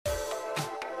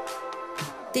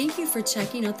Thank you for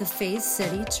checking out the Faith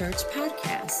City Church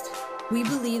podcast. We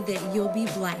believe that you'll be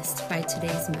blessed by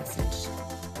today's message.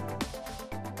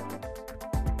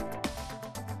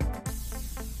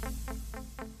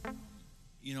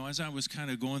 You know, as I was kind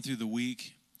of going through the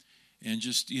week and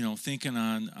just, thinking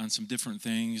on some different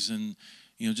things and,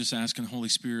 just asking Holy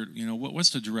Spirit, what's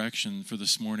the direction for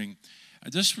this morning?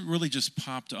 This really just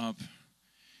popped up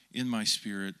in my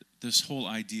spirit, this whole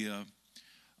idea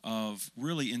of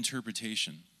really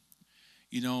interpretation.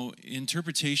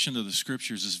 Interpretation of the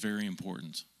scriptures is very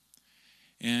important.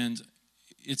 And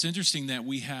it's interesting that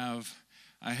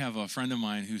I have a friend of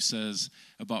mine who says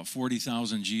about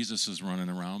 40,000 Jesuses running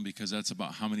around because that's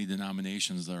about how many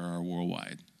denominations there are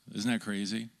worldwide. Isn't that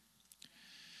crazy?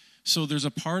 So there's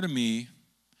a part of me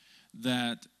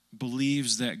that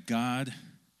believes that God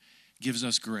gives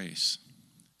us grace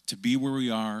to be where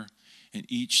we are in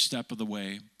each step of the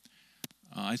way.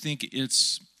 I think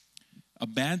it's a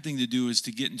bad thing to do is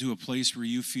to get into a place where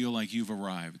you feel like you've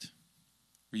arrived,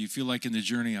 where you feel like in the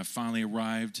journey I've finally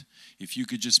arrived. If you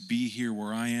could just be here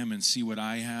where I am and see what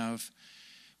I have,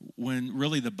 when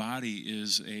really the body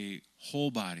is a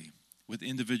whole body with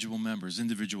individual members,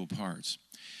 individual parts.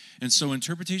 And so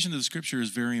interpretation of the scripture is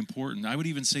very important. I would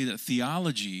even say that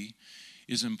theology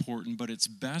is important, but it's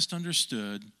best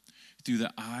understood through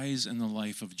the eyes and the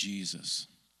life of Jesus.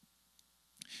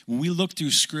 When we look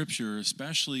through scripture,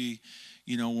 especially,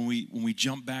 when we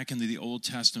jump back into the Old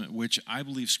Testament, which I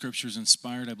believe scripture is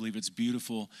inspired, I believe it's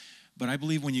beautiful, but I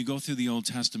believe when you go through the Old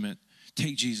Testament,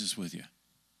 take Jesus with you.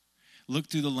 Look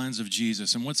through the lens of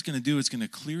Jesus, and what's going to do, it's going to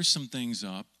clear some things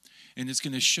up, and it's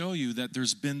going to show you that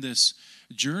there's been this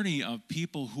journey of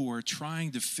people who are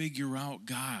trying to figure out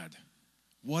God.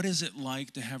 What is it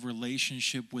like to have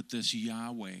relationship with this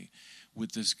Yahweh,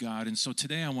 with this God? And so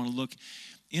today I want to look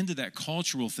into that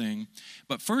cultural thing.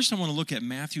 But first I want to look at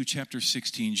Matthew chapter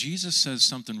 16. Jesus says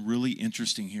something really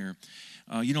interesting here.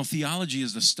 Theology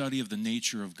is the study of the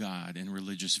nature of God and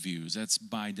religious views. That's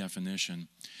by definition.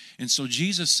 And so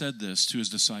Jesus said this to his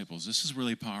disciples. This is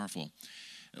really powerful.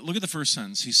 Look at the first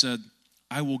sentence. He said,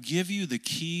 I will give you the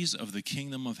keys of the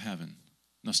kingdom of heaven.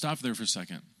 Now stop there for a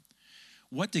second.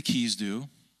 What do keys do?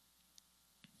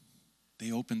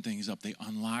 They open things up. They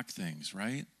unlock things,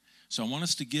 right? So I want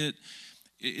us to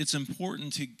it's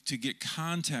important to get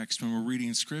context when we're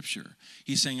reading scripture.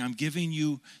 He's saying, I'm giving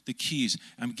you the keys.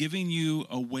 I'm giving you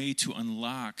a way to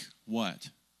unlock what?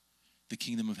 The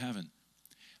kingdom of heaven.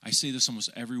 I say this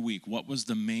almost every week. What was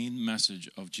the main message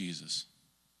of Jesus?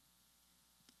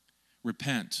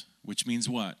 Repent, which means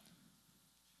what?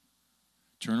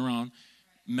 Turn around.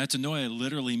 Metanoia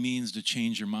literally means to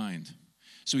change your mind.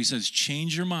 So he says,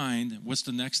 change your mind. What's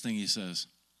the next thing he says?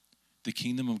 The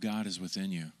kingdom of God is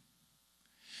within you.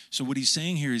 So what he's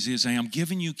saying here is I'm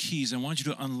giving you keys. I want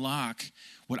you to unlock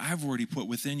what I've already put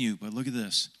within you. But look at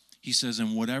this. He says,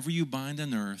 and whatever you bind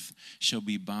on earth shall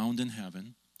be bound in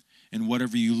heaven, and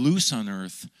whatever you loose on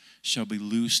earth shall be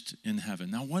loosed in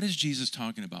heaven. Now, what is Jesus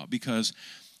talking about? Because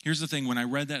here's the thing. When I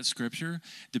read that scripture,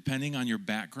 depending on your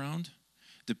background,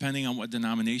 depending on what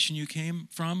denomination you came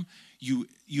from, you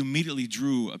immediately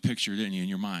drew a picture, didn't you, in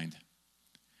your mind?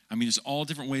 I mean, there's all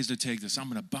different ways to take this. I'm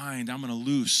going to bind, I'm going to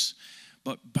loose.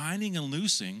 But binding and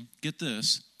loosing, get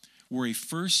this, were a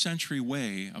first century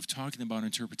way of talking about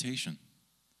interpretation.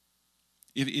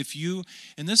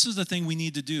 And this is the thing we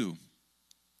need to do.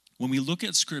 When we look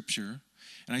at scripture,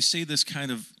 and I say this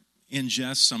kind of in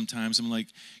jest sometimes, I'm like,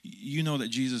 you know that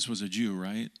Jesus was a Jew,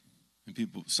 right?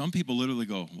 And some people literally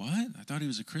go, what? I thought he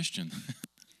was a Christian.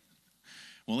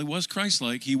 Well, he was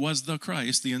Christ-like. He was the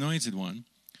Christ, the anointed one.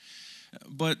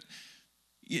 But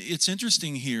it's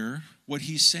interesting here what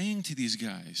he's saying to these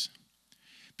guys.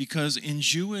 Because in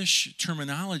Jewish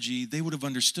terminology, they would have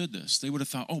understood this. They would have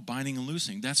thought, binding and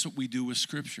loosing. That's what we do with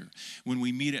Scripture. When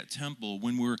we meet at temple,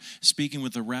 when we're speaking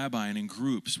with the rabbi and in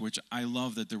groups, which I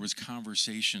love that there was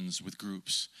conversations with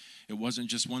groups. It wasn't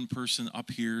just one person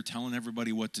up here telling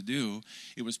everybody what to do.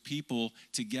 It was people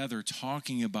together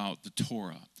talking about the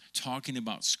Torah, talking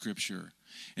about Scripture.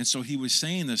 And so he was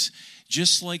saying this,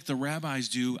 just like the rabbis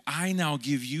do, I now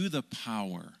give you the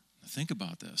power. Think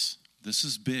about this. This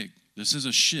is big. This is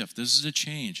a shift. This is a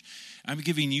change. I'm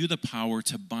giving you the power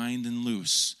to bind and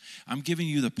loose. I'm giving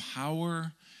you the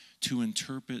power to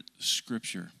interpret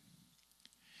Scripture.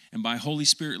 And by Holy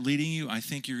Spirit leading you, I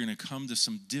think you're going to come to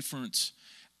some different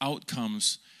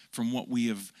outcomes from what we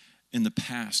have in the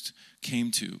past came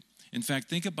to. In fact,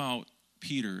 think about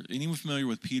Peter. Anyone familiar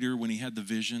with Peter when he had the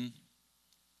vision?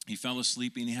 He fell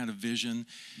asleep and he had a vision.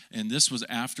 And this was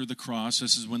after the cross.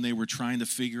 This is when they were trying to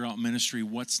figure out ministry.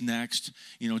 What's next?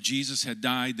 Jesus had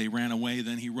died. They ran away.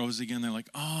 Then he rose again. They're like,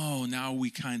 oh, now we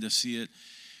kind of see it.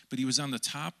 But he was on the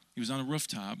top. He was on a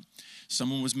rooftop.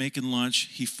 Someone was making lunch.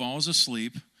 He falls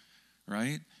asleep,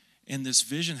 right? And this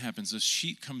vision happens. This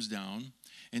sheet comes down.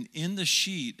 And in the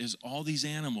sheet is all these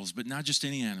animals, but not just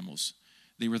any animals.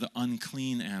 They were the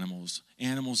unclean animals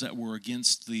that were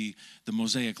against the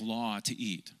Mosaic law to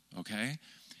eat, okay?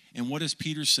 And what does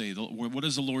Peter say? What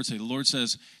does the Lord say? The Lord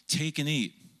says, take and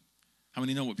eat. How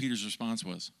many know what Peter's response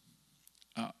was?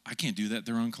 I can't do that.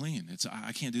 They're unclean.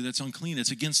 I can't do that. It's unclean.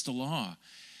 It's against the law.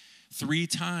 3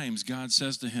 times God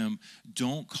says to him,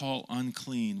 don't call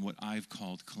unclean what I've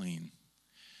called clean.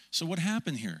 So what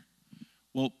happened here?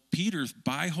 Well, Peter,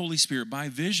 by Holy Spirit, by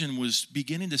vision, was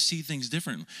beginning to see things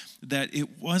different. That it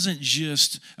wasn't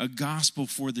just a gospel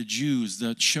for the Jews,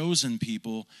 the chosen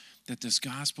people, that this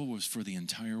gospel was for the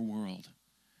entire world.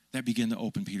 That began to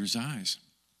open Peter's eyes.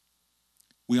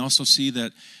 We also see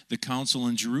that the council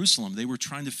in Jerusalem, they were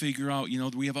trying to figure out,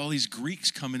 we have all these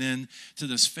Greeks coming in to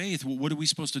this faith. Well, what are we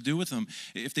supposed to do with them?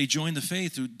 If they join the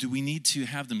faith, do we need to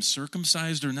have them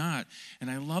circumcised or not? And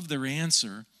I love their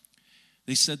answer.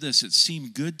 They said this, it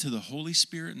seemed good to the Holy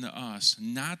Spirit and to us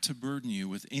not to burden you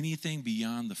with anything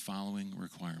beyond the following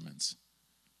requirements.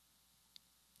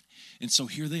 And so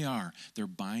here they are. They're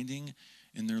binding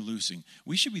and they're loosing.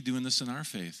 We should be doing this in our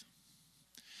faith.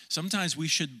 Sometimes we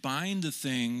should bind the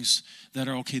things that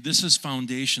are, okay, this is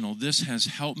foundational. This has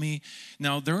helped me.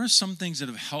 Now, there are some things that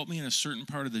have helped me in a certain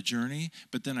part of the journey,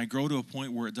 but then I grow to a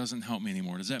point where it doesn't help me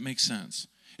anymore. Does that make sense?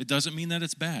 It doesn't mean that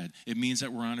it's bad. It means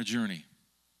that we're on a journey.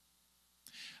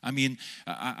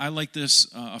 I like this.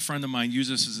 A friend of mine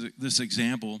uses this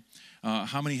example.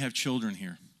 How many have children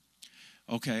here?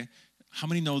 Okay. How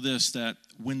many know this, that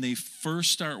when they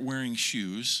first start wearing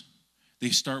shoes, they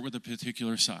start with a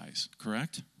particular size,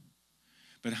 correct?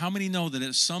 But how many know that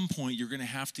at some point you're going to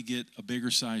have to get a bigger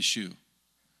size shoe?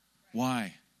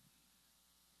 Why?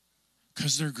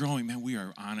 Because they're growing. Man, we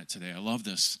are on it today. I love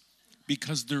this.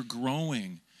 Because they're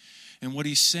growing. And what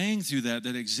he's saying through that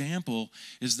example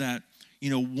is that,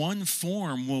 one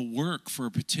form will work for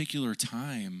a particular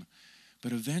time,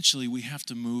 but eventually we have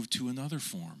to move to another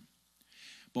form.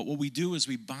 But what we do is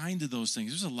we bind to those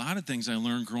things. There's a lot of things I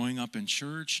learned growing up in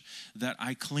church that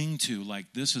I cling to,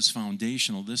 like this is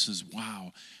foundational, this is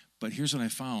wow. But here's what I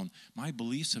found. My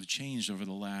beliefs have changed over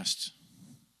the last,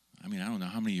 I don't know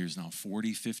how many years now,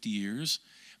 40, 50 years.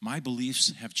 My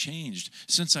beliefs have changed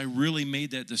since I really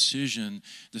made that decision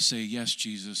to say, yes,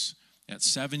 Jesus. At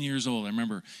 7 years old, I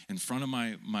remember in front of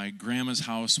my grandma's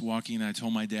house walking, and I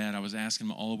told my dad, I was asking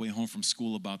him all the way home from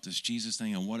school about this Jesus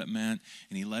thing and what it meant,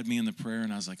 and he led me in the prayer,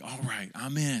 and I was like, all right,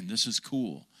 I'm in. This is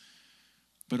cool.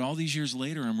 But all these years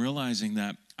later, I'm realizing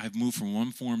that I've moved from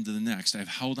one form to the next. I've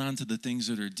held on to the things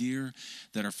that are dear,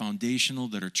 that are foundational,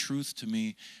 that are truth to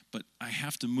me, but I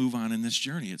have to move on in this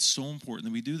journey. It's so important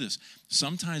that we do this.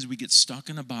 Sometimes we get stuck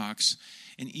in a box,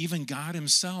 and even God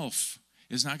himself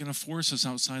is not going to force us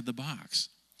outside the box.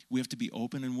 We have to be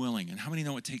open and willing. And how many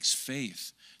know it takes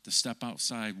faith to step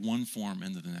outside one form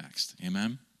into the next?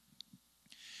 Amen?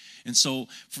 And so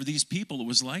for these people, it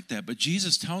was like that. But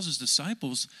Jesus tells his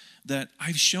disciples that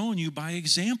I've shown you by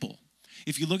example.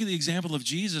 If you look at the example of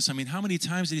Jesus, how many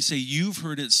times did he say, you've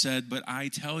heard it said, but I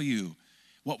tell you?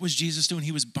 What was Jesus doing?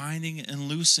 He was binding and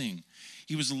loosing.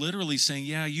 He was literally saying,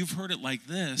 yeah, you've heard it like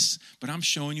this, but I'm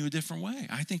showing you a different way.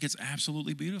 I think it's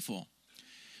absolutely beautiful.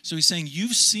 So he's saying,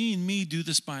 you've seen me do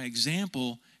this by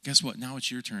example. Guess what? Now it's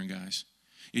your turn, guys.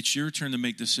 It's your turn to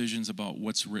make decisions about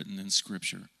what's written in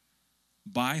Scripture.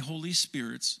 By Holy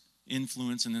Spirit's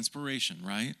influence and inspiration,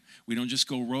 right? We don't just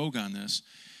go rogue on this.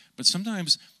 But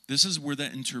sometimes this is where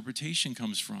that interpretation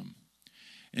comes from.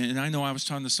 And I know I was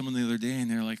talking to someone the other day, and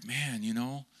they're like, man,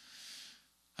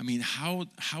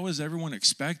 how is everyone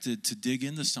expected to dig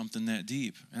into something that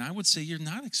deep? And I would say you're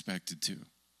not expected to.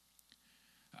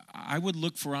 I would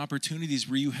look for opportunities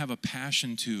where you have a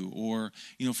passion to, or,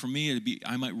 for me,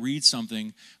 I might read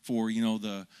something for,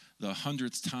 the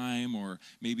 100th time, or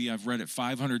maybe I've read it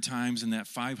 500 times, and that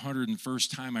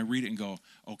 501st time I read it and go,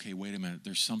 okay, wait a minute,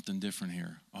 there's something different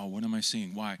here. Oh, what am I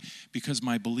seeing? Why? Because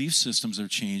my belief systems are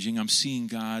changing. I'm seeing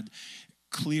God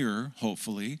clear,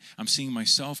 hopefully. I'm seeing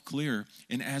myself clear.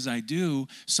 And as I do,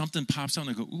 something pops out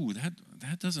and I go, ooh,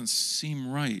 that doesn't seem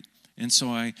right. And so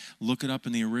I look it up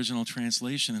in the original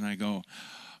translation and I go,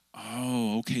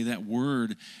 oh, okay, that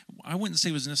word, I wouldn't say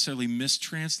it was necessarily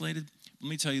mistranslated. Let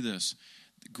me tell you this.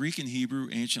 Greek and Hebrew,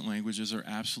 ancient languages, are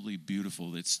absolutely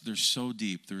beautiful. They're so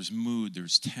deep. There's mood,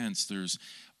 there's tense, there's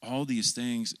all these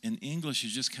things. And English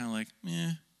is just kind of like,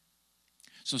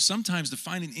 So sometimes to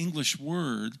find an English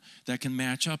word that can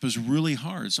match up is really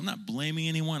hard. So I'm not blaming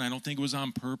anyone. I don't think it was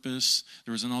on purpose.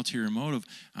 There was an ulterior motive.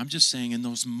 I'm just saying in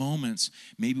those moments,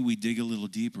 maybe we dig a little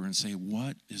deeper and say,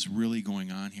 what is really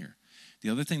going on here? The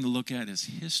other thing to look at is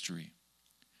history.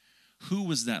 Who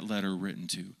was that letter written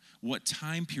to? What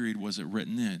time period was it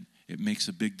written in? It makes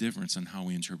a big difference in how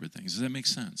we interpret things. Does that make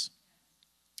sense?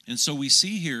 And so we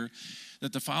see here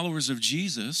that the followers of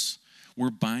Jesus were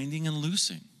binding and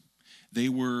loosing. They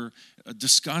were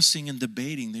discussing and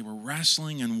debating. They were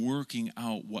wrestling and working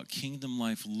out what kingdom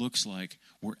life looks like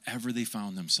wherever they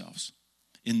found themselves.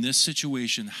 In this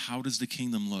situation, how does the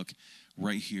kingdom look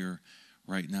right here,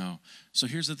 right now? So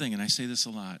here's the thing, and I say this a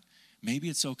lot. Maybe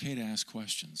it's okay to ask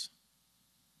questions.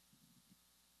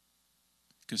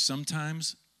 Because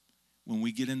sometimes when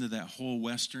we get into that whole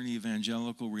Western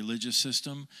evangelical religious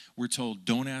system, we're told,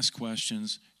 don't ask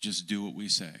questions, just do what we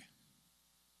say.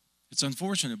 It's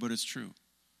unfortunate, but it's true.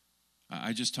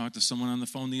 I just talked to someone on the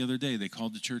phone the other day. They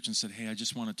called the church and said, hey, I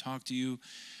just want to talk to you.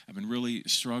 I've been really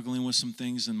struggling with some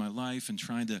things in my life and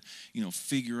trying to,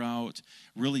 figure out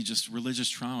really just religious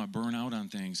trauma, burn out on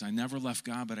things. I never left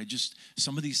God, but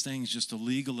some of these things, just the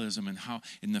legalism and how,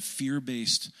 in the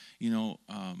fear-based,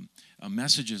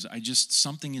 messages,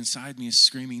 something inside me is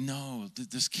screaming, no,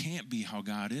 this can't be how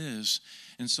God is.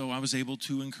 And so I was able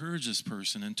to encourage this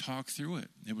person and talk through it.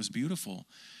 It was beautiful.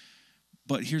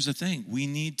 But here's the thing. We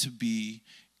need to be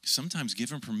sometimes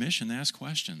given permission to ask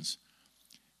questions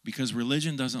because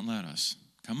religion doesn't let us.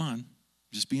 Come on,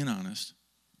 just being honest.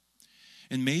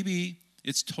 And maybe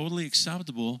it's totally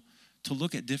acceptable to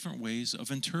look at different ways of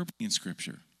interpreting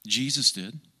Scripture. Jesus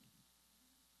did.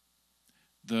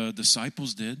 The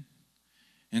disciples did.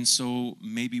 And so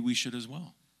maybe we should as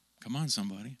well. Come on,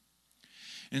 somebody.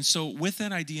 And so with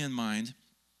that idea in mind,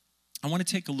 I want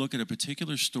to take a look at a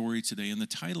particular story today, and the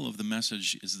title of the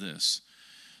message is this: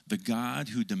 The God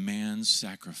Who Demands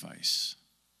Sacrifice.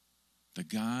 The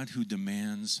God Who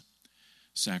Demands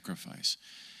Sacrifice.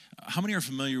 How many are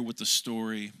familiar with the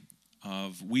story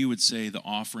of, we would say, the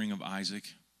offering of Isaac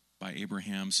by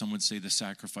Abraham? Some would say the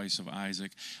sacrifice of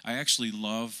Isaac. I actually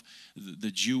love the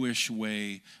Jewish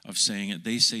way of saying it.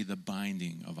 They say the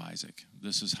binding of Isaac.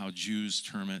 This is how Jews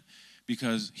term it.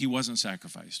 Because he wasn't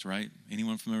sacrificed, right?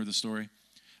 Anyone familiar with the story?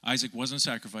 Isaac wasn't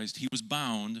sacrificed. He was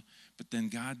bound, but then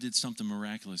God did something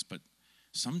miraculous. But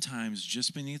sometimes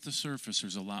just beneath the surface,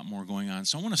 there's a lot more going on.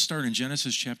 So I want to start in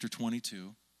Genesis chapter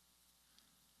 22.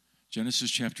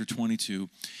 Genesis chapter 22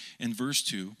 and verse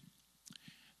 2.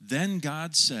 Then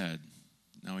God said,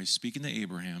 now he's speaking to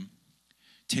Abraham,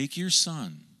 take your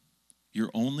son, your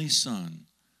only son,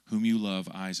 whom you love,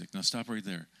 Isaac. Now stop right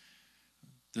there.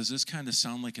 Does this kind of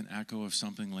sound like an echo of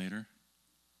something later?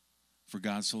 For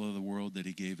God so loved the world that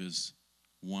he gave his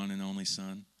one and only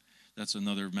son. That's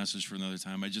another message for another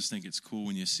time. I just think it's cool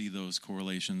when you see those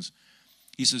correlations.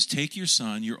 He says, take your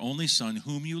son, your only son,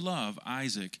 whom you love,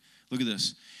 Isaac. Look at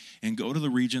this. And go to the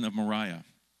region of Moriah.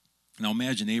 Now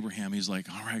imagine Abraham. He's like,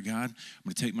 all right, God, I'm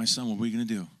going to take my son. What are we going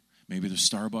to do? Maybe the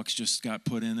Starbucks just got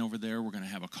put in over there. We're going to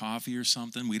have a coffee or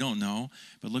something. We don't know.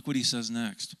 But look what he says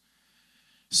next.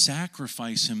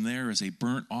 Sacrifice him there as a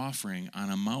burnt offering on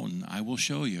a mountain I will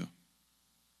show you.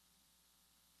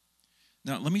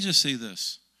 Now, let me just say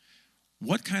this.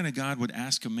 What kind of God would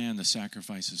ask a man to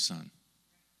sacrifice his son?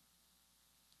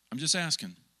 I'm just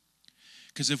asking.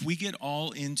 Because if we get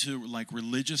all into like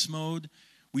religious mode,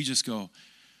 we just go,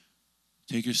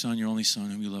 take your son, your only son,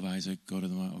 whom you love, Isaac, go to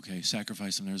the mountain. Okay,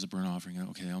 sacrifice him there as a burnt offering.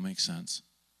 Okay, that'll make sense.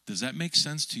 Does that make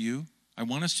sense to you? I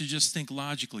want us to just think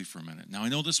logically for a minute. Now, I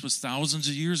know this was thousands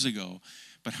of years ago,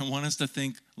 but I want us to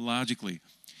think logically.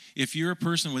 If you're a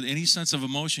person with any sense of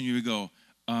emotion, you would go,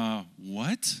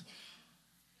 what?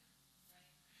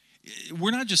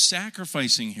 We're not just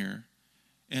sacrificing here.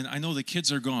 And I know the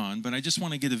kids are gone, but I just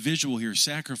want to get a visual here,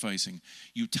 sacrificing.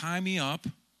 You tie me up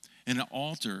in an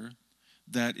altar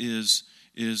that is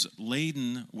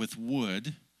laden with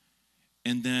wood,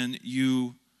 and then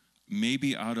you,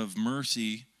 maybe out of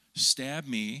mercy, stab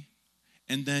me,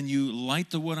 and then you light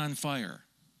the wood on fire.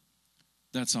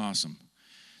 That's awesome.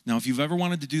 Now, if you've ever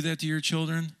wanted to do that to your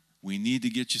children, we need to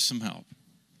get you some help,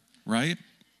 right?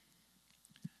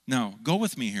 Now, go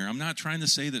with me here. I'm not trying to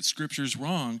say that Scripture's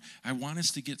wrong. I want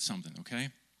us to get something, okay?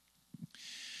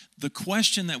 The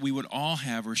question that we would all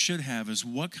have or should have is,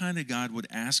 what kind of God would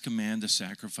ask a man to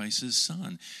sacrifice his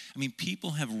son? I mean,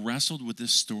 people have wrestled with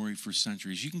this story for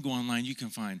centuries. You can go online, you can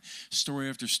find story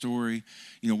after story,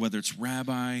 whether it's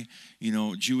rabbi,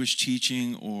 Jewish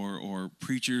teaching or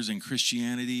preachers in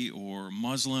Christianity or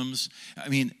Muslims. I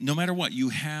mean, no matter what, you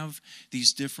have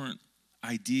these different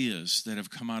ideas that have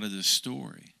come out of this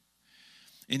story.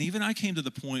 And even I came to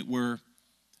the point where,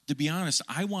 to be honest,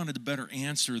 I wanted a better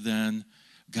answer than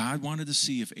God wanted to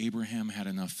see if Abraham had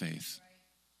enough faith.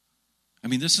 I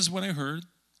mean, this is what I heard.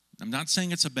 I'm not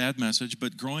saying it's a bad message,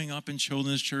 but growing up in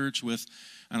children's church with,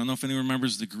 I don't know if anyone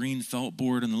remembers the green felt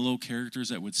board and the little characters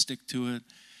that would stick to it.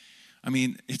 I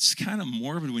mean, it's kind of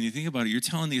morbid when you think about it. You're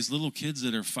telling these little kids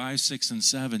that are 5, 6, and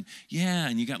 7, yeah,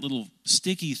 and you got little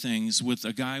sticky things with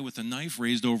a guy with a knife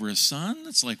raised over his son.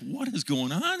 It's like, what is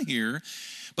going on here?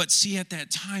 But see, at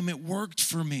that time, it worked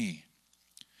for me.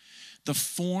 The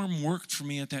form worked for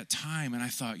me at that time, and I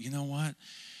thought, you know what?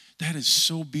 That is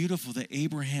so beautiful that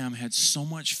Abraham had so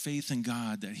much faith in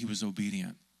God that he was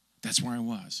obedient. That's where I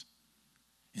was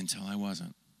until I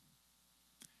wasn't.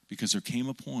 Because there came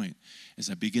a point as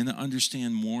I began to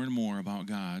understand more and more about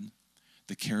God,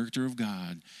 the character of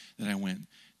God, that I went,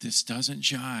 this doesn't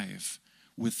jive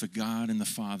with the God and the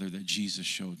Father that Jesus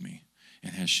showed me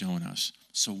and has shown us.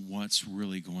 So what's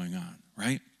really going on,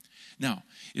 right? Now,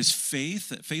 is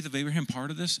faith of Abraham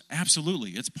part of this?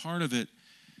 Absolutely, it's part of it.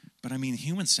 But I mean,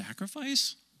 human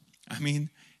sacrifice? I mean,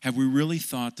 have we really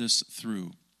thought this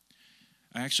through?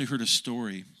 I actually heard a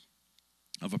story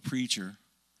of a preacher.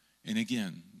 And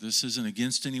again, this isn't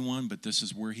against anyone, but this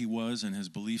is where he was in his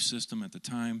belief system at the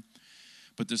time.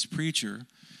 But this preacher,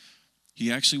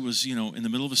 he actually was, in the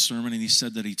middle of a sermon, and he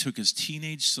said that he took his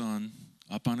teenage son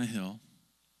up on a hill,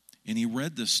 and he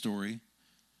read this story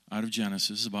out of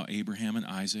Genesis about Abraham and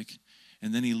Isaac.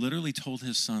 And then he literally told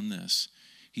his son this.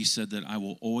 He said that I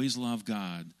will always love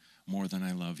God more than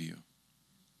I love you.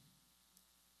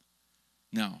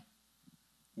 Now,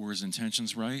 were his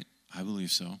intentions right? I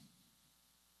believe so.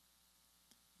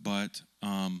 But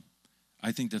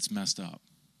I think that's messed up.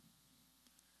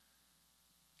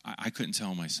 I couldn't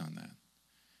tell my son that.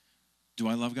 Do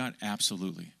I love God?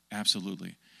 Absolutely.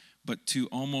 Absolutely. But to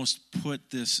almost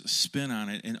put this spin on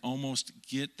it and almost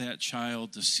get that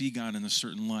child to see God in a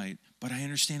certain light, but I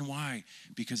understand why,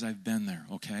 because I've been there,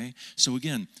 okay? So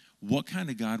again, what kind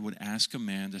of God would ask a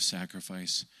man to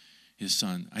sacrifice his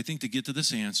son? I think to get to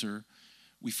this answer,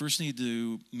 we first need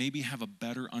to maybe have a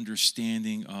better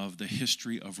understanding of the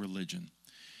history of religion.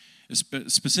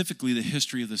 Specifically, the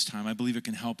history of this time. I believe it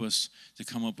can help us to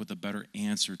come up with a better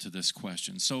answer to this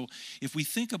question. So if we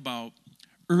think about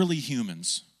early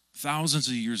humans, thousands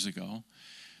of years ago,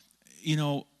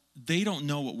 they don't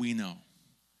know what we know.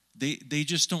 They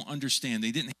just don't understand.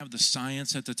 They didn't have the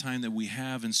science at the time that we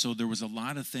have, and so there was a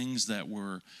lot of things that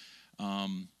were,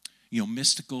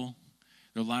 mystical.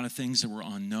 There were a lot of things that were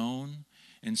unknown.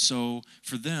 And so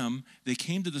for them, they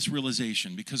came to this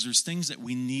realization, because there's things that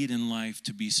we need in life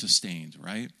to be sustained,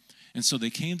 right? And so they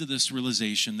came to this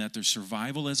realization that their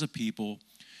survival as a people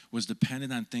was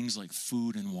dependent on things like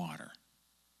food and water.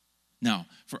 Now,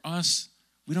 for us,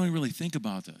 we don't really think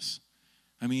about this.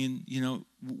 I mean,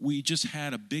 we just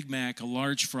had a Big Mac, a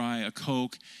large fry, a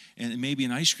Coke, and maybe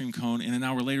an ice cream cone, and an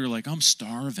hour later, like, I'm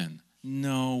starving.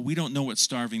 No, we don't know what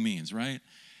starving means, right?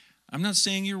 I'm not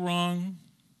saying you're wrong.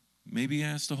 Maybe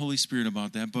ask the Holy Spirit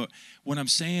about that. But what I'm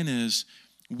saying is,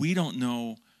 we don't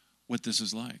know what this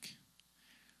is like.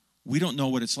 We don't know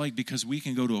what it's like because we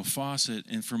can go to a faucet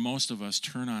and for most of us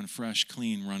turn on fresh,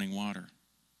 clean, running water.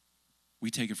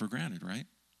 We take it for granted, right?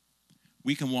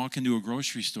 We can walk into a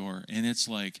grocery store and it's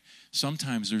like,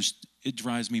 sometimes it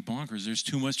drives me bonkers. There's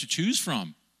too much to choose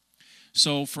from.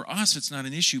 So for us, it's not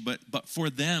an issue, but for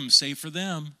them, say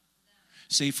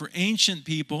for ancient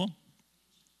people,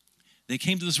 they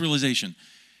came to this realization.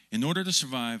 In order to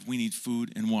survive, we need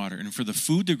food and water. And for the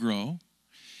food to grow,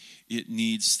 it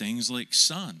needs things like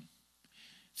sun,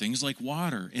 things like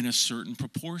water in a certain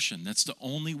proportion. That's the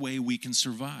only way we can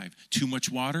survive. Too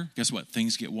much water, guess what?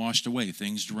 Things get washed away.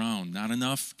 Things drown. Not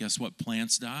enough, guess what?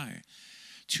 Plants die.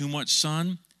 Too much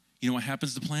sun, you know what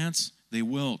happens to plants? They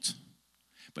wilt.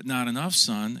 But not enough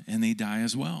sun, and they die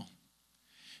as well.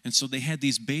 And so they had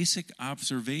these basic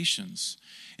observations,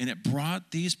 and it brought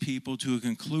these people to a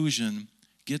conclusion,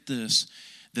 get this,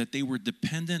 that they were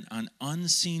dependent on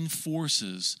unseen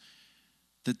forces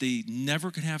that they never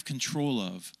could have control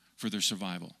of for their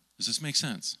survival. Does this make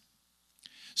sense?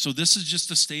 So this is just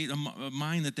the state of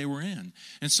mind that they were in.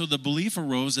 And so the belief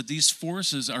arose that these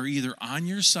forces are either on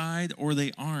your side or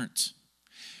they aren't.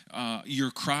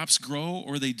 Your crops grow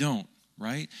or they don't.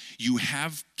 Right? You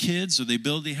have kids or the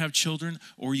ability to have children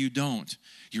or you don't.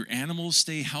 Your animals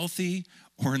stay healthy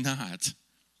or not.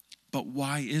 But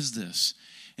why is this?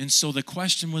 And so the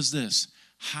question was this: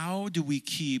 how do we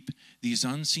keep these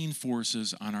unseen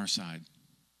forces on our side?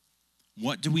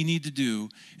 What do we need to do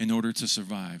in order to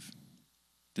survive?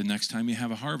 The next time you have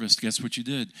a harvest, guess what you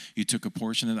did? You took a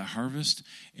portion of that harvest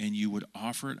and you would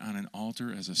offer it on an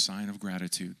altar as a sign of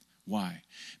gratitude. Why?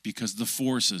 Because the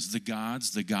forces, the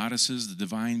gods, the goddesses, the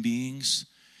divine beings,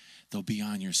 they'll be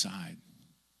on your side.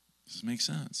 Does this make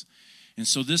sense? And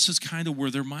so this is kind of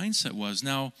where their mindset was.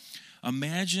 Now,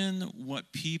 imagine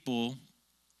what people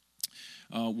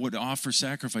would offer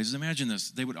sacrifices. Imagine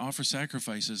this. They would offer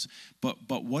sacrifices, but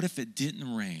what if it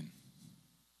didn't rain?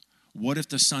 What if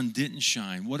the sun didn't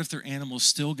shine? What if their animals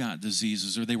still got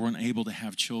diseases or they weren't able to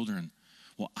have children?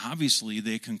 Well, obviously,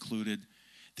 they concluded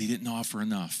they didn't offer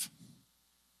enough.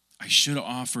 I should have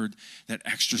offered that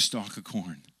extra stalk of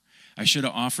corn. I should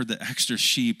have offered the extra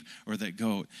sheep or that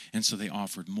goat. And so they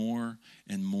offered more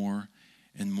and more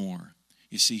and more.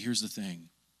 You see, here's the thing.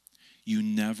 You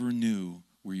never knew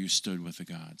where you stood with the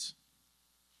gods.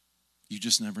 You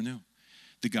just never knew.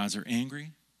 The gods are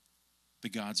angry. The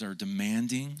gods are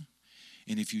demanding.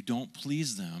 And if you don't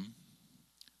please them,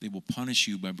 they will punish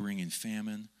you by bringing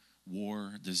famine,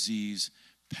 war, disease,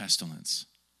 pestilence.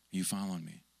 Are you following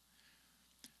me?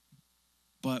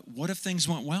 But what if things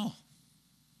went well?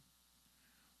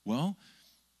 Well,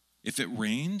 if it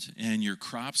rained and your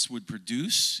crops would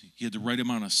produce, you had the right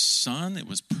amount of sun, it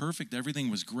was perfect,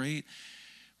 everything was great,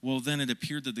 well, then it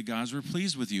appeared that the gods were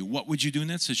pleased with you. What would you do in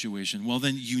that situation? Well,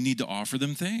 then you need to offer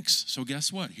them thanks. So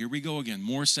guess what? Here we go again.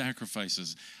 More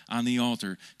sacrifices on the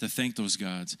altar to thank those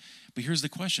gods. But here's the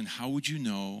question. How would you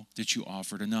know that you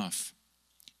offered enough?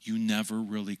 You never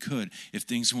really could. If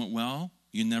things went well,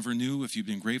 you never knew if you've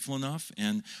been grateful enough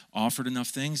and offered enough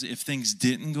things. If things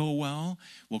didn't go well,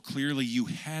 clearly you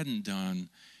hadn't done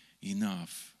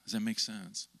enough. Does that make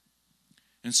sense?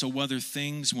 And so whether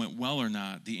things went well or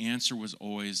not, the answer was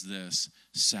always this: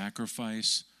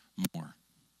 sacrifice more.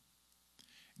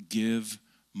 Give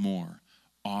more.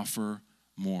 Offer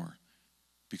more.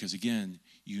 Because again,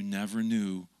 you never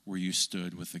knew where you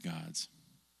stood with the gods.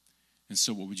 And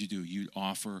so what would you do? You'd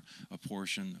offer a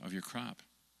portion of your crop.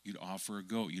 You'd offer a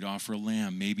goat. You'd offer a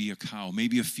lamb, maybe a cow,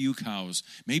 maybe a few cows,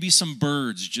 maybe some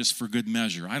birds just for good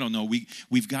measure. I don't know.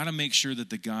 We've got to make sure that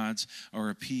the gods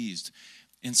are appeased.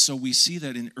 And so we see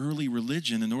that in early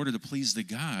religion, in order to please the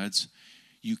gods,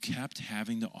 you kept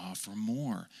having to offer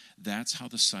more. That's how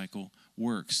the cycle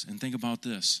works. And think about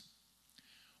this.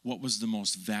 What was the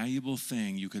most valuable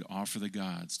thing you could offer the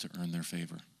gods to earn their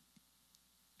favor?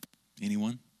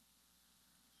 Anyone?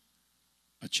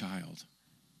 A child.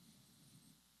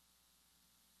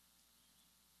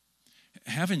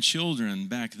 Having children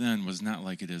back then was not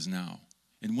like it is now.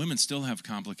 And women still have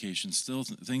complications.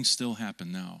 Things still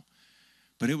happen now.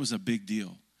 But it was a big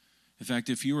deal. In fact,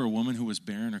 if you were a woman who was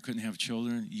barren or couldn't have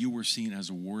children, you were seen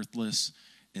as worthless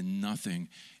and nothing.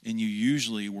 And you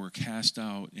usually were cast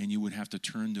out, and you would have to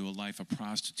turn to a life of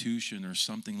prostitution or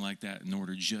something like that in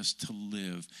order just to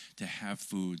live, to have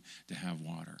food, to have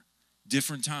water.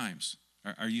 Different times.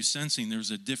 Are you sensing there's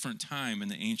a different time in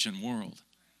the ancient world?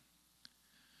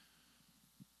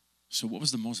 So what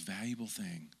was the most valuable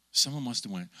thing? Someone must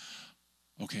have went,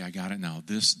 okay, I got it now.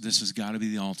 This has got to be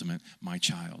the ultimate, my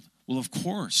child. Well, of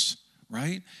course,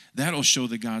 right? That'll show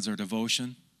the gods our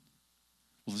devotion.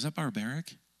 Well, is that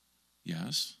barbaric?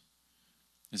 Yes.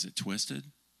 Is it twisted?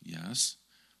 Yes.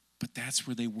 But that's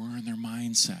where they were in their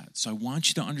mindset. So I want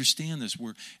you to understand this.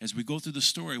 As we go through the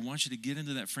story, I want you to get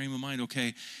into that frame of mind.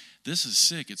 Okay, this is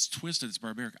sick. It's twisted. It's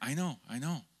barbaric. I know.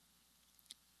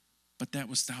 But that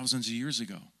was thousands of years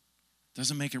ago.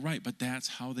 Doesn't make it right, but that's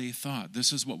how they thought.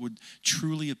 This is what would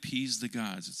truly appease the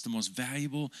gods. It's the most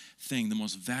valuable thing, the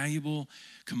most valuable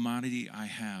commodity I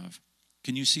have.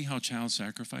 Can you see how child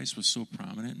sacrifice was so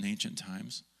prominent in ancient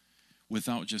times?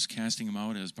 Without just casting them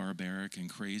out as barbaric and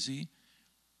crazy.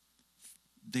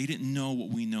 They didn't know what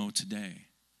we know today.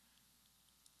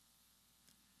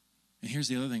 And here's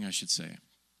the other thing I should say.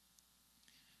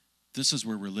 This is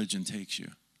where religion takes you.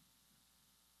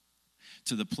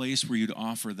 To the place where you'd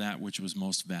offer that which was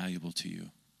most valuable to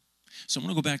you. So I'm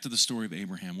going to go back to the story of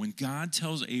Abraham. When God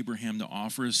tells Abraham to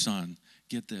offer his son,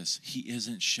 get this, he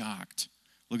isn't shocked.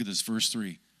 Look at this, verse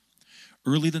 3.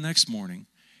 Early the next morning,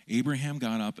 Abraham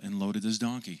got up and loaded his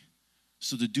donkey.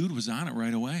 So the dude was on it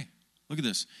right away. Look at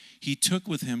this. He took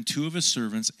with him 2 of his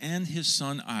servants and his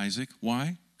son Isaac.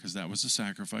 Why? Because that was the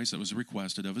sacrifice that was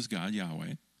requested of his God,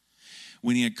 Yahweh.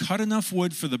 When he had cut enough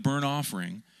wood for the burnt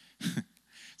offering,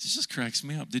 this just cracks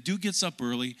me up. The dude gets up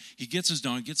early. He gets his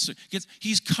donkey.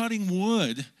 He's cutting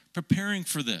wood, preparing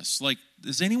for this. Like,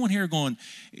 is anyone here going,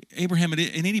 Abraham, at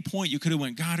any point you could have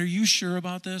went, God, are you sure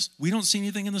about this? We don't see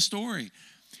anything in the story.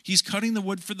 He's cutting the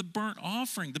wood for the burnt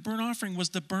offering. The burnt offering was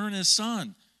to burn his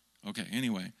son. Okay,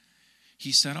 anyway.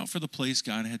 He set out for the place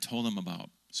God had told him about.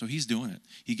 So he's doing it.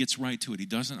 He gets right to it. He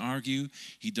doesn't argue.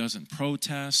 He doesn't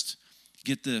protest.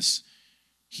 Get this.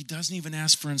 He doesn't even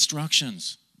ask for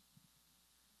instructions.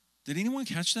 Did anyone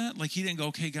catch that? Like he didn't go,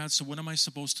 okay, God, so what am I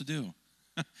supposed to do?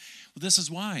 Well, this is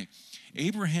why.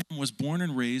 Abraham was born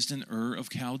and raised in Ur of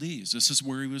Chaldees. This is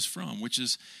where he was from,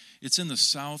 it's in the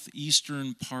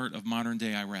southeastern part of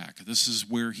modern-day Iraq. This is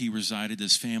where he resided,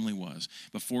 his family was,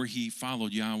 before he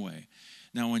followed Yahweh.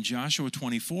 Now, in Joshua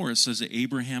 24, it says that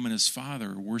Abraham and his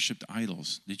father worshipped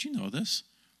idols. Did you know this?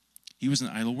 He was an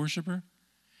idol worshiper.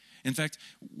 In fact,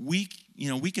 we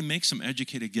can make some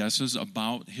educated guesses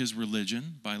about his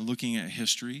religion by looking at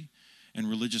history and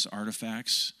religious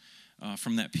artifacts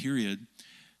from that period.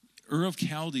 Ur of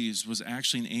Chaldees was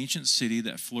actually an ancient city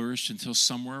that flourished until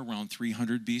somewhere around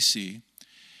 300 BC,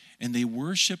 and they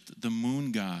worshipped the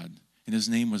moon god, and his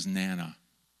name was Nana.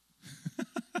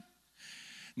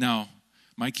 Now,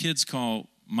 my kids call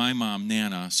my mom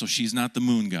Nana, so she's not the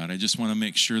moon god. I just want to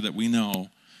make sure that we know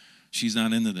she's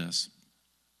not into this.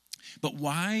 But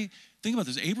why? Think about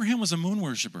this. Abraham was a moon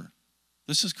worshiper.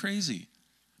 This is crazy.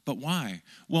 But why?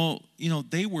 Well,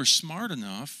 they were smart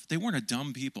enough. They weren't a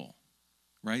dumb people,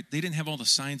 right? They didn't have all the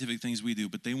scientific things we do,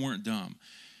 but they weren't dumb.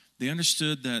 They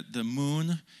understood that the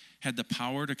moon had the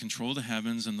power to control the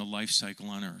heavens and the life cycle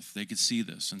on earth. They could see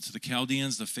this. And to the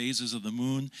Chaldeans, the phases of the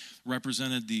moon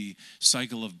represented the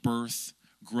cycle of birth,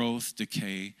 growth,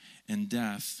 decay, and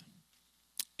death.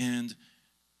 And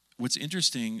what's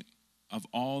interesting, of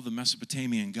all the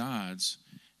Mesopotamian gods,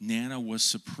 Nana was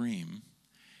supreme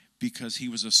because he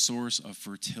was a source of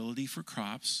fertility for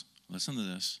crops. Listen to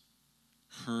this.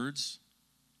 Herds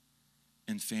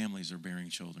and families are bearing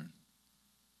children.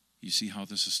 You see how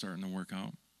this is starting to work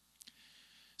out?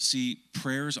 See,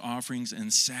 prayers, offerings,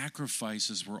 and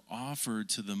sacrifices were offered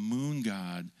to the moon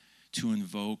god to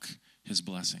invoke his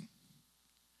blessing.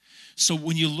 So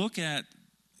when you look at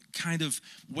kind of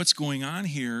what's going on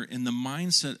here in the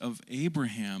mindset of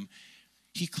Abraham,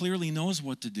 he clearly knows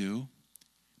what to do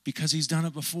because he's done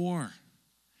it before.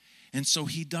 And so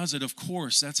he does it. Of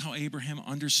course, that's how Abraham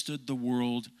understood the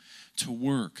world to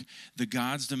work. The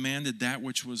gods demanded that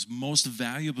which was most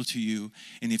valuable to you,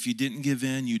 and if you didn't give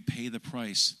in, you'd pay the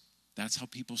price. That's how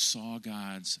people saw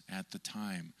gods at the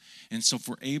time. And so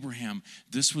for Abraham,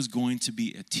 this was going to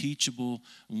be a teachable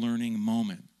learning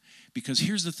moment. Because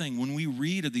here's the thing, when we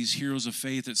read of these heroes of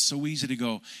faith, it's so easy to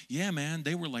go, yeah, man,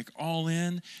 they were like all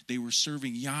in. They were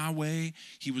serving Yahweh.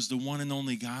 He was the one and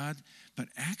only God. But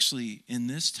actually, in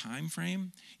this time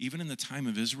frame, even in the time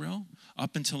of Israel,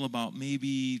 up until about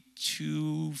maybe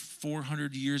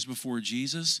 400 years before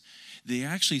Jesus, they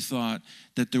actually thought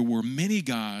that there were many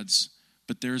gods,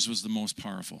 but theirs was the most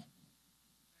powerful.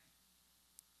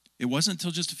 It wasn't until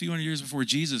just a few hundred years before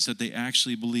Jesus that they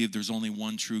actually believed there's only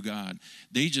one true God.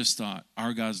 They just thought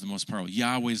our God's the most powerful.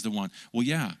 Yahweh's the one. Well,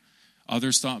 yeah.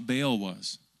 Others thought Baal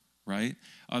was, right?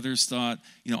 Others thought,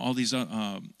 all these,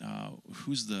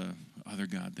 who's the other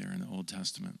God there in the Old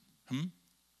Testament?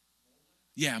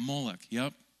 Yeah, Moloch,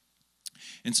 yep.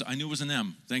 And so I knew it was an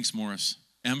M. Thanks, Morris.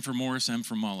 M for Morris, M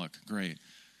for Moloch. Great.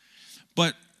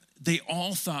 But they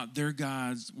all thought their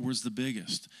God was the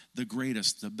biggest, the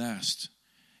greatest, the best.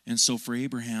 And so for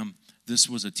Abraham, this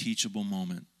was a teachable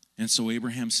moment. And so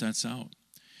Abraham sets out.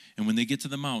 And when they get to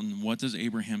the mountain, what does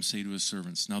Abraham say to his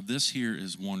servants? Now this here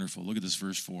is wonderful. Look at this,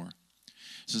 verse 4. It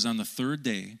says, on the third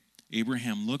day,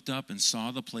 Abraham looked up and saw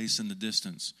the place in the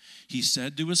distance. He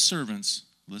said to his servants,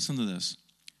 listen to this,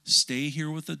 stay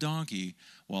here with the donkey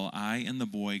while I and the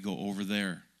boy go over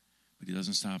there. But he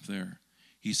doesn't stop there.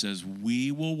 He says,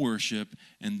 we will worship,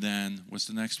 and then, what's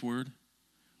the next word?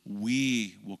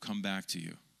 We will come back to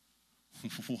you.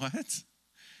 What?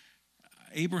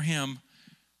 Abraham,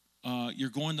 you're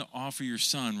going to offer your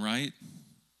son, right?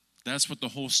 That's what the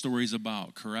whole story is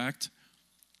about, correct?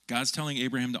 God's telling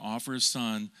Abraham to offer his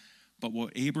son, but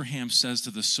what Abraham says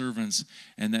to the servants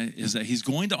is that he's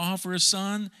going to offer his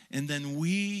son, and then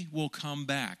we will come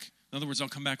back. In other words, I'll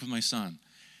come back with my son.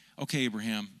 Okay,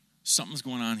 Abraham, something's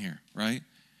going on here, right?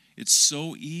 It's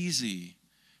so easy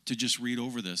to just read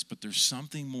over this, but there's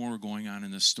something more going on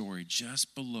in this story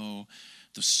just below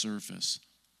the surface.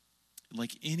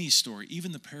 Like any story,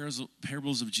 even the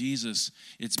parables of Jesus,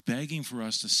 it's begging for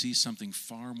us to see something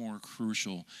far more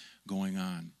crucial going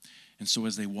on. And so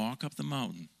as they walk up the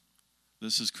mountain,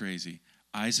 this is crazy.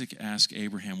 Isaac asked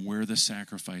Abraham where the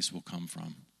sacrifice will come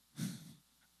from.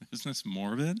 Isn't this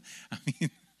morbid? I mean, can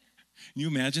you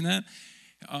imagine that?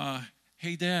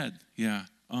 Hey, Dad, yeah,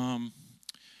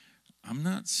 I'm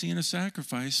not seeing a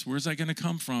sacrifice. Where's that going to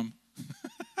come from?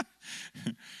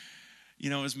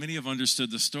 As many have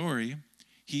understood the story,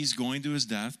 he's going to his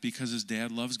death because his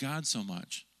dad loves God so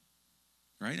much,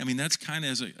 right? I mean, that's kind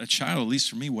of, as a child, at least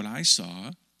for me, what I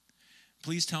saw.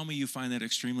 Please tell me you find that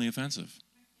extremely offensive,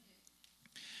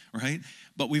 right?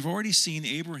 But we've already seen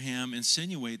Abraham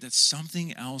insinuate that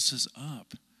something else is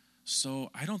up. So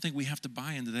I don't think we have to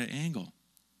buy into that angle.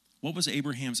 What was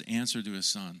Abraham's answer to his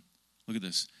son? Look at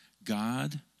this.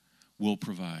 God will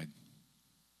provide.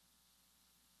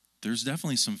 There's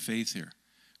definitely some faith here.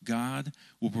 God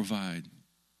will provide.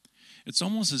 It's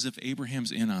almost as if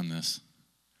Abraham's in on this.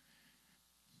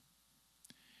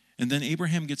 And then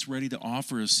Abraham gets ready to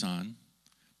offer his son,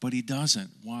 but he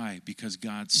doesn't. Why? Because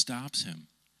God stops him.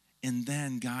 And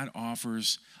then God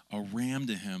offers a ram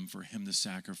to him for him to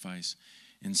sacrifice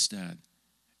instead.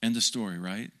 End of story,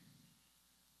 right?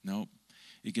 Nope.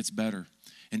 It gets better.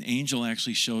 An angel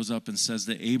actually shows up and says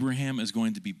that Abraham is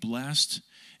going to be blessed,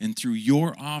 and through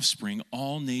your offspring,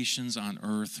 all nations on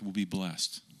earth will be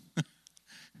blessed.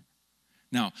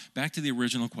 Now, back to the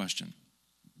original question.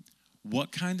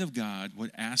 What kind of God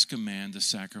would ask a man to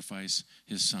sacrifice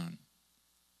his son?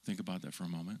 Think about that for a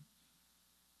moment.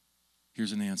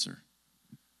 Here's an answer.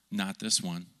 Not this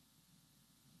one.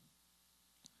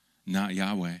 Not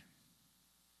Yahweh.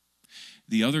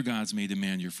 The other gods may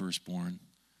demand your firstborn,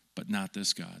 but not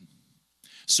this God.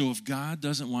 So if God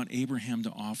doesn't want Abraham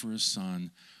to offer his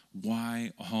son,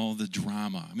 why all the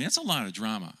drama? I mean, that's a lot of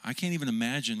drama. I can't even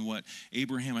imagine what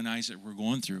Abraham and Isaac were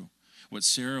going through, what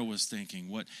Sarah was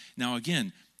thinking. Now,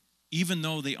 again, even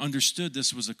though they understood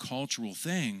this was a cultural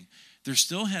thing, there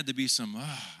still had to be some,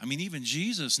 even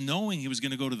Jesus, knowing he was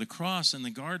going to go to the cross in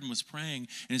the garden, was praying,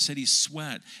 and it said he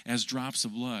sweat as drops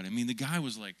of blood. I mean, the guy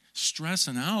was like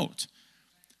stressing out.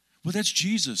 Well, that's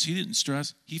Jesus. He didn't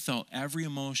stress. He felt every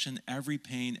emotion, every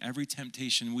pain, every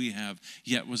temptation we have,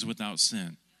 yet was without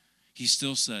sin. He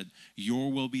still said,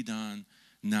 your will be done,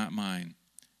 not mine.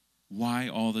 Why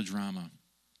all the drama?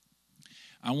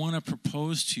 I want to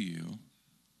propose to you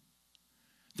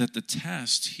that the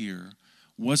test here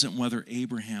wasn't whether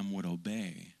Abraham would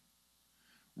obey.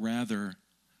 Rather,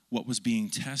 what was being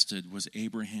tested was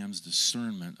Abraham's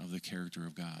discernment of the character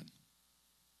of God.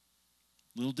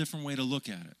 A little different way to look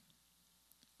at it.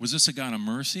 Was this a God of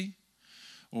mercy?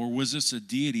 Or was this a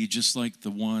deity just like the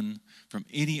one from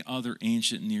any other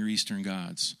ancient Near Eastern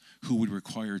gods who would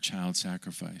require child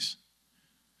sacrifice?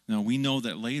 Now, we know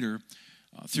that later,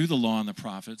 through the law and the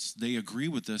prophets, they agree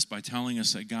with this by telling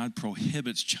us that God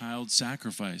prohibits child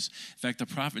sacrifice. In fact, the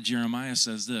prophet Jeremiah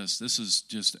says this. This is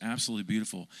just absolutely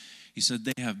beautiful. He said,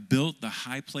 they have built the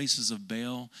high places of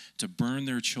Baal to burn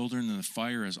their children in the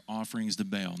fire as offerings to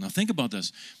Baal. Now think about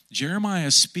this. Jeremiah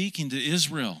is speaking to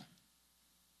Israel.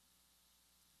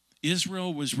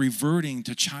 Israel was reverting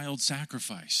to child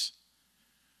sacrifice.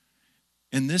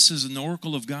 And this is an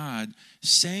oracle of God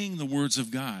saying the words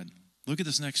of God. Look at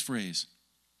this next phrase.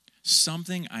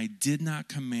 Something I did not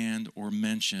command or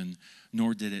mention,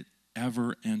 nor did it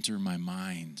ever enter my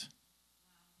mind.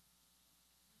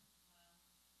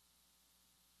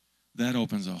 That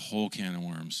opens a whole can of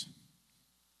worms,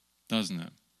 doesn't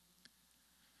it?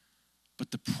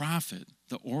 But the prophet,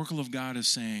 the oracle of God, is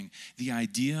saying the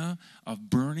idea of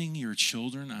burning your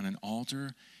children on an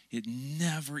altar, it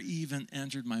never even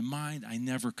entered my mind. I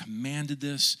never commanded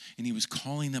this, and he was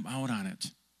calling them out on it.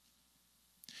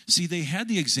 See, they had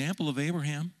the example of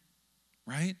Abraham,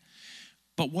 right?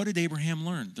 But what did Abraham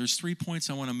learn? There's 3 points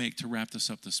I want to make to wrap this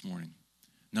up this morning.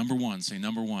 Number one, say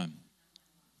number one.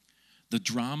 The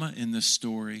drama in this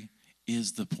story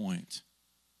is the point.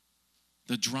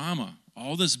 The drama,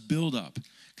 all this buildup.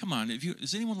 Come on,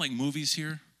 is anyone like movies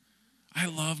here? I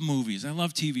love movies. I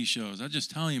love TV shows. I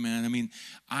just tell you, man,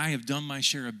 I have done my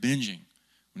share of binging.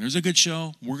 When there's a good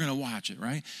show, we're going to watch it,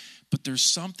 right? But there's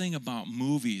something about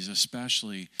movies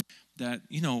especially that,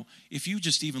 if you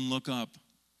just even look up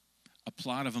a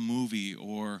plot of a movie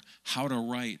or how to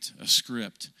write a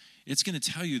script, it's going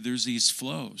to tell you there's these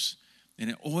flows. And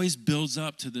it always builds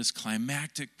up to this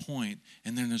climactic point,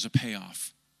 and then there's a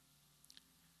payoff.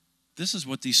 This is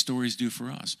what these stories do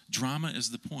for us. Drama is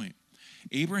the point.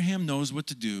 Abraham knows what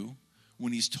to do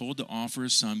when he's told to offer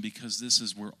his son, because this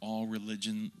is where all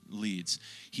religion leads.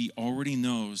 He already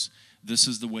knows this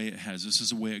is the way it heads. This is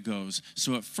the way it goes.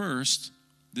 So at first,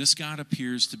 this God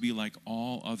appears to be like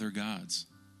all other gods.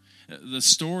 The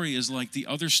story is like the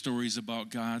other stories about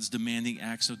gods demanding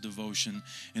acts of devotion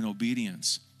and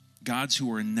obedience. Gods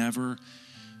who are never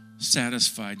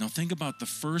satisfied. Now think about the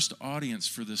first audience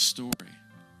for this story.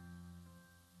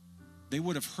 They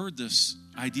would have heard this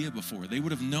idea before. They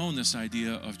would have known this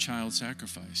idea of child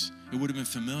sacrifice. It would have been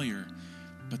familiar,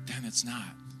 but then it's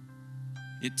not.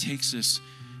 It takes this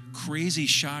crazy,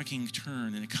 shocking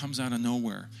turn, and it comes out of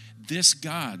nowhere. This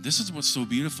God, this is what's so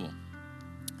beautiful.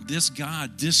 This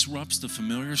God disrupts the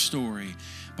familiar story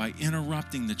by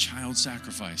interrupting the child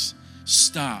sacrifice.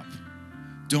 Stop.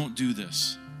 Don't do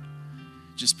this.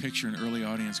 just picture an early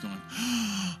audience going,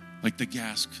 like the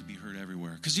gasp could be heard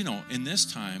everywhere. Because, in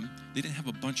this time, they didn't have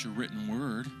a bunch of written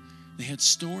word. They had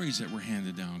stories that were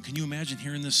handed down. Can you imagine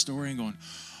hearing this story and going,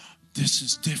 this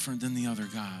is different than the other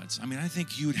gods? I mean, I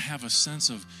think you would have a sense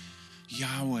of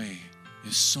Yahweh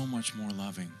is so much more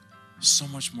loving, so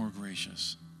much more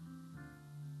gracious.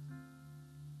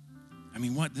 I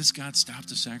mean, what? This God stopped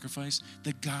the sacrifice?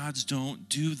 The gods don't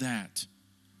do that.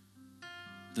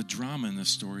 The drama in this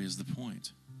story is the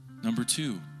point. Number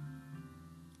 2,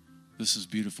 this is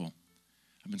beautiful.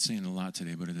 I've been saying it a lot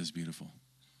today, but it is beautiful.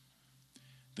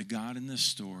 The God in this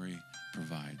story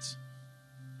provides.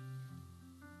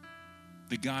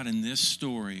 The God in this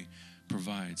story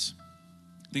provides.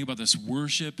 Think about this.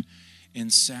 Worship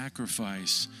and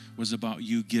sacrifice was about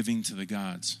you giving to the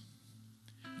gods.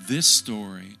 This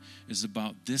story is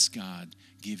about this God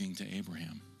giving to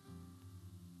Abraham.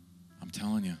 I'm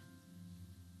telling you.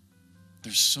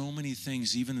 There's so many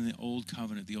things, even in the Old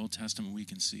Covenant, the Old Testament, we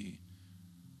can see.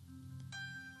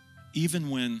 Even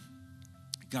when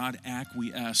God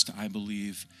acquiesced, I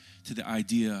believe, to the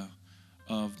idea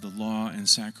of the law and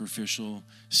sacrificial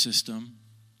system,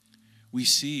 we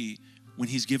see when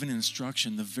he's given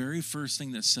instruction, the very first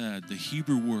thing that's said, the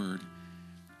Hebrew word,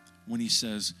 when he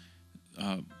says,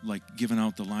 like giving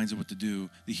out the lines of what to do,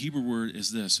 the Hebrew word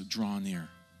is this: draw near.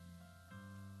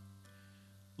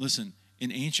 Listen,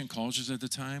 in ancient cultures at the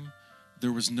time,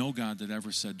 there was no God that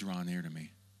ever said, draw near to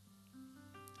me.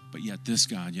 But yet this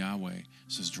God, Yahweh,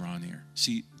 says, draw near.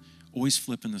 See, always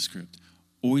flipping the script,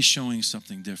 always showing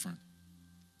something different.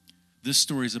 This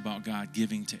story is about God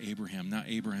giving to Abraham, not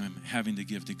Abraham having to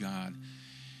give to God.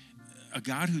 A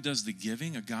God who does the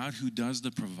giving, a God who does the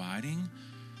providing.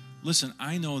 Listen,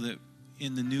 I know that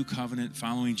in the new covenant,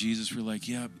 following Jesus, we're like,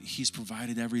 yeah, he's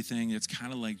provided everything. It's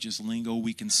kind of like just lingo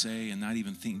we can say and not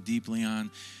even think deeply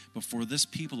on. But for this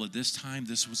people at this time,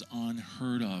 this was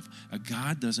unheard of. A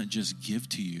God doesn't just give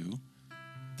to you.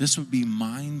 This would be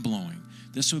mind-blowing.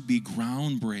 This would be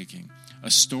groundbreaking.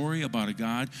 A story about a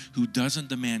God who doesn't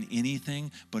demand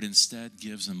anything, but instead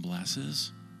gives and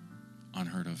blesses.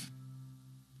 Unheard of.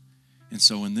 And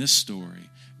so in this story,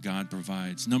 God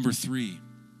provides. Number 3,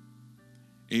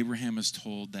 Abraham is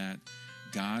told that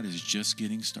God is just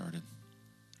getting started.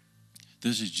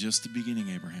 This is just the beginning,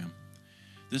 Abraham.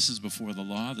 This is before the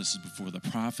law. This is before the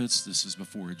prophets. This is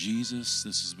before Jesus.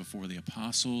 This is before the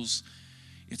apostles.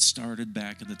 It started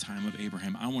back in the time of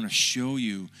Abraham. I want to show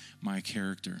you my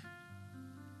character.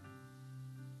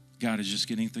 God is just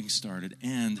getting things started,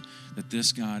 and that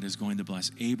this God is going to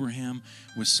bless Abraham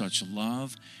with such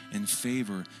love and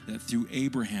favor that through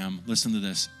Abraham, listen to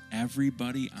this,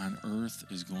 everybody on earth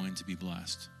is going to be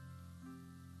blessed.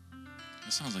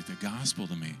 That sounds like the gospel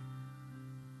to me.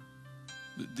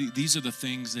 These are the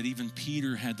things that even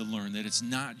Peter had to learn, that it's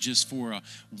not just for a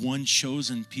one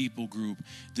chosen people group.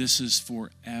 This is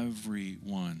for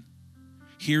everyone.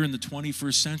 Here in the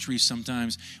 21st century,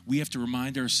 sometimes we have to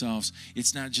remind ourselves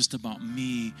it's not just about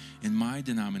me and my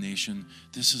denomination.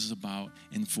 This is about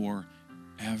and for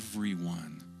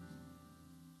everyone.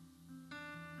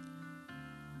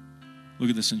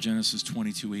 Look at this in Genesis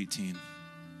 22:18.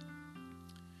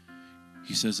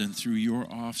 He says, and through your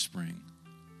offspring,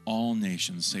 all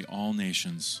nations, say all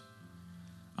nations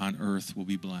on earth will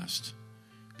be blessed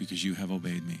because you have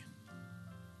obeyed me.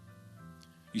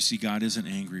 You see, God isn't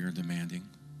angry or demanding.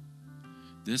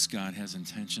 This God has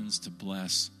intentions to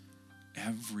bless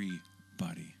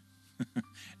everybody.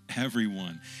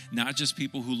 Everyone. Not just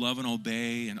people who love and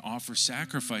obey and offer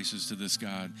sacrifices to this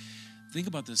God. Think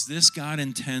about this. This God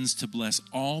intends to bless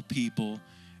all people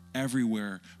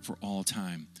everywhere for all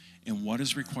time. And what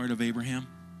is required of Abraham?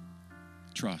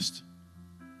 Trust.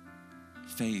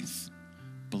 Faith.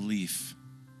 Belief.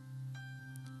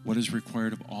 What is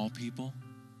required of all people?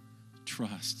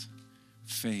 Trust,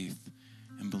 faith,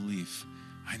 and belief.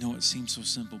 I know it seems so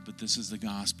simple, but this is the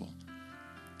gospel.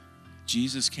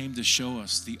 Jesus came to show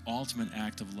us the ultimate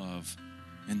act of love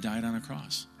and died on a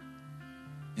cross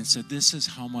and said, this is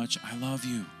how much I love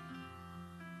you.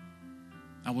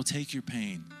 I will take your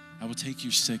pain. I will take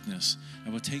your sickness. I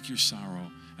will take your sorrow.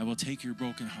 I will take your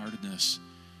brokenheartedness.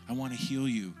 I want to heal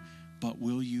you, but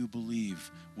will you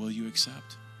believe? Will you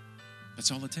accept?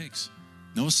 That's all it takes.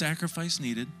 No sacrifice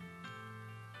needed.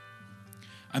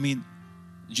 I mean,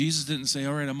 Jesus didn't say,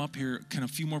 all right, I'm up here. Can a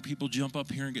few more people jump up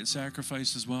here and get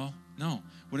sacrificed as well? No.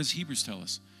 What does Hebrews tell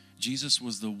us? Jesus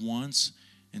was the once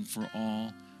and for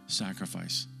all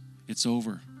sacrifice. It's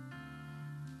over.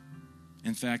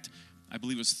 In fact, I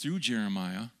believe it was through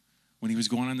Jeremiah, when he was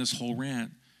going on this whole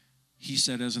rant, he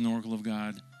said as an oracle of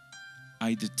God,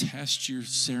 I detest your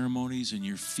ceremonies and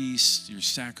your feasts, your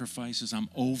sacrifices. I'm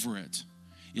over it.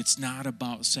 It's not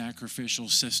about sacrificial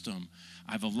system.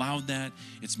 I've allowed that.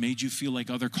 It's made you feel like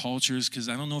other cultures, because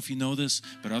I don't know if you know this,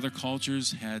 but other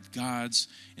cultures had gods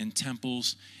and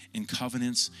temples and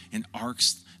covenants and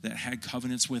arks that had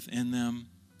covenants within them.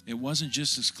 It wasn't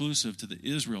just exclusive to the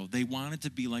Israel. They wanted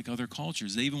to be like other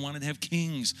cultures. They even wanted to have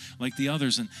kings like the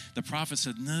others. And the prophet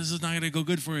said, no, this is not going to go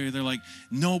good for you. They're like,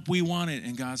 nope, we want it.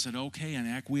 And God said, okay, and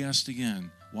acquiesced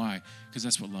again. Why? Because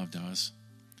that's what love does.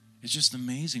 It's just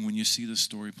amazing when you see the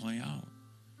story play out.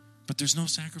 But there's no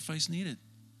sacrifice needed.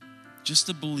 Just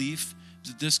the belief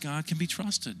that this God can be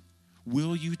trusted.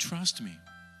 Will you trust me?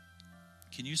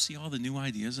 Can you see all the new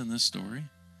ideas in this story?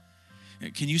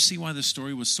 Can you see why the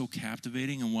story was so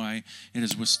captivating and why it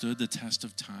has withstood the test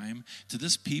of time? To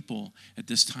this people at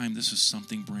this time, this is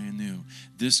something brand new.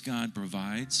 This God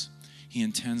provides. He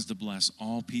intends to bless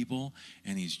all people,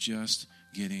 and he's just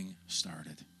getting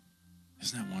started.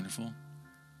 Isn't that wonderful?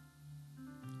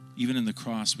 Even in the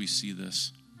cross, we see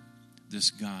this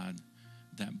God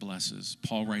that blesses.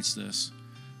 Paul writes this,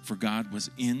 for God was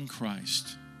in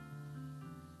Christ.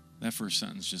 That first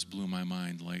sentence just blew my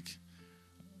mind. Like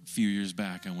a few years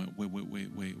back, I went,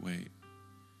 wait.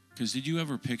 Because did you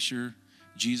ever picture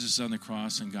Jesus on the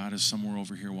cross and God is somewhere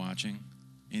over here watching?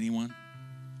 Anyone?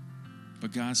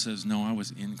 But God says, no, I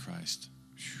was in Christ.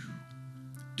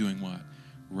 Doing what?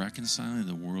 Reconciling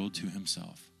the world to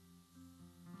himself.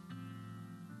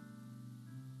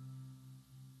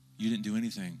 You didn't do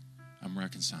anything. I'm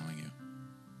reconciling you.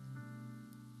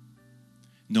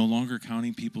 No longer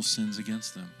counting people's sins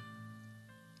against them.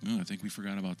 Oh, I think we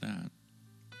forgot about that.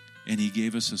 And he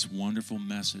gave us this wonderful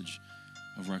message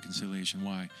of reconciliation.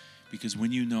 Why? Because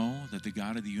when you know that the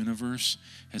God of the universe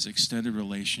has extended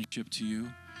relationship to you,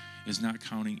 is not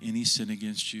counting any sin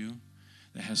against you,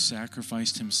 that has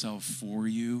sacrificed himself for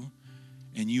you,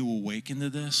 and you awaken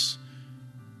to this,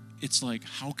 it's like,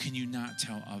 how can you not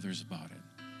tell others about it?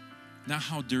 Not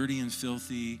how dirty and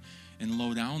filthy and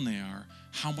low down they are,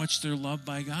 how much they're loved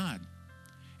by God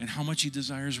and how much he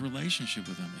desires relationship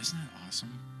with them. Isn't that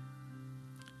awesome?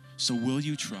 So will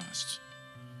you trust?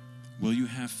 Will you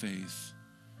have faith?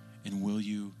 And will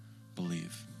you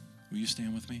believe? Will you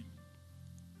stand with me?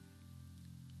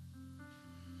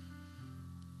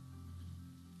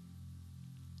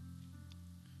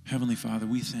 Heavenly Father,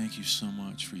 we thank you so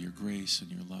much for your grace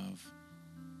and your love.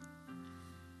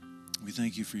 We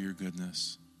thank you for your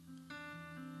goodness.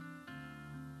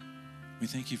 We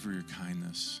thank you for your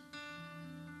kindness.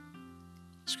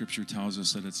 Scripture tells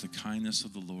us that it's the kindness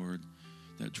of the Lord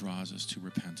that draws us to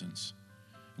repentance.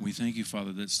 And we thank you,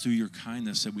 Father, that it's through your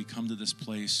kindness that we come to this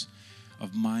place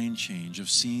of mind change, of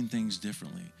seeing things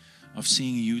differently, of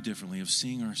seeing you differently, of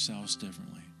seeing ourselves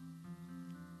differently.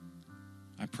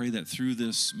 I pray that through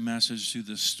this message, through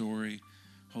this story,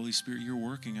 Holy Spirit, you're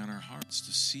working on our hearts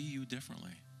to see you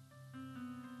differently.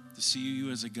 To see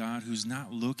you as a God who's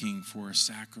not looking for a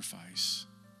sacrifice.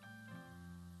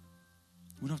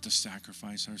 We don't have to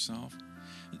sacrifice ourselves.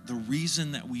 The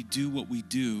reason that we do what we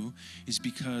do is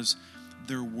because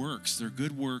they're works, they're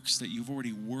good works that you've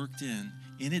already worked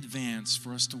in advance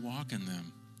for us to walk in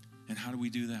them. And how do we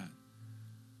do that?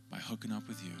 By hooking up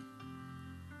with you.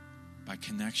 By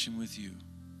connection with you.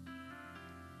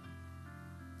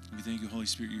 We thank you, Holy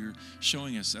Spirit, you're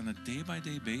showing us on a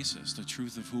day-by-day basis the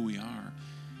truth of who we are.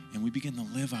 And we begin to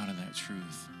live out of that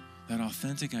truth, that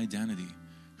authentic identity,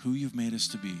 who you've made us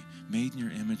to be, made in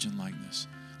your image and likeness.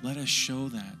 Let us show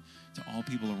that to all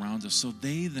people around us so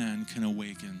they then can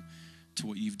awaken to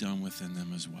what you've done within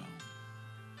them as well.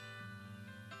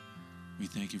 We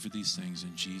thank you for these things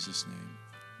in Jesus' name.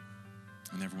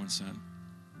 And everyone said,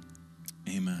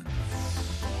 amen.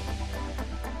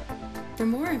 For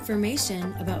more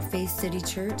information about Faith City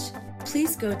Church,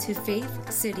 please go to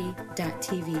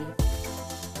faithcity.tv.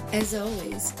 As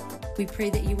always, we pray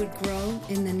that you would grow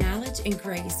in the knowledge and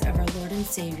grace of our Lord and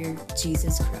Savior,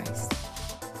 Jesus Christ.